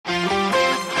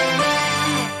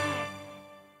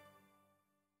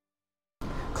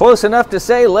Close enough to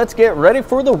say let's get ready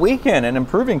for the weekend, and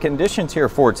improving conditions here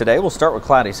for today. We'll start with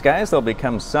cloudy skies. They'll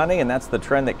become sunny, and that's the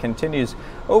trend that continues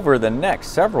over the next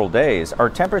several days. Our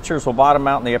temperatures will bottom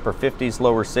out in the upper 50s,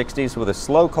 lower 60s with a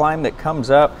slow climb that comes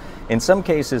up in some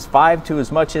cases 5 to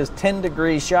as much as 10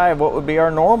 degrees shy of what would be our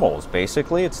normals.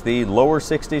 Basically, it's the lower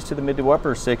 60s to the mid to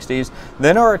upper 60s.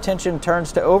 Then our attention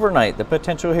turns to overnight. The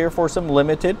potential here for some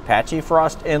limited patchy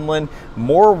frost inland,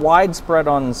 more widespread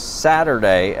on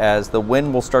Saturday as the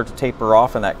wind will start to taper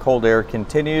off and that cold air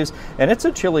continues. And it's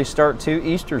a chilly start to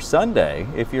Easter Sunday.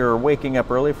 If you're waking up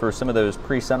early for some of those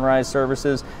pre-sunrise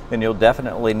services, then you'll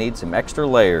definitely need some extra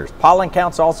layers. Pollen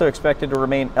counts also expected to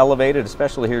remain elevated,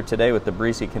 especially here today with the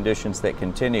breezy conditions that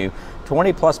continue.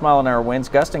 20+-mile-an-hour winds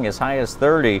gusting as high as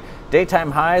 30. Daytime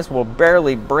highs will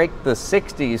barely break the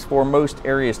 60s for most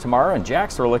areas tomorrow, and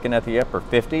Jacks are looking at the upper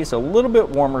 50s. A little bit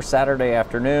warmer Saturday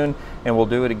afternoon, and we'll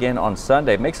do it again on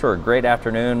Sunday. Makes for a great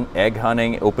afternoon, egg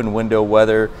hunting, open window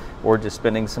weather, or just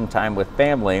spending some time with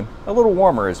family. A little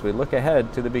warmer as we look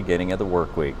ahead to the beginning of the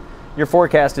work week. Your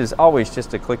forecast is always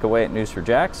just a click away at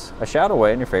News4JAX, a shout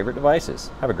away on your favorite devices.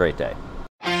 Have a great day.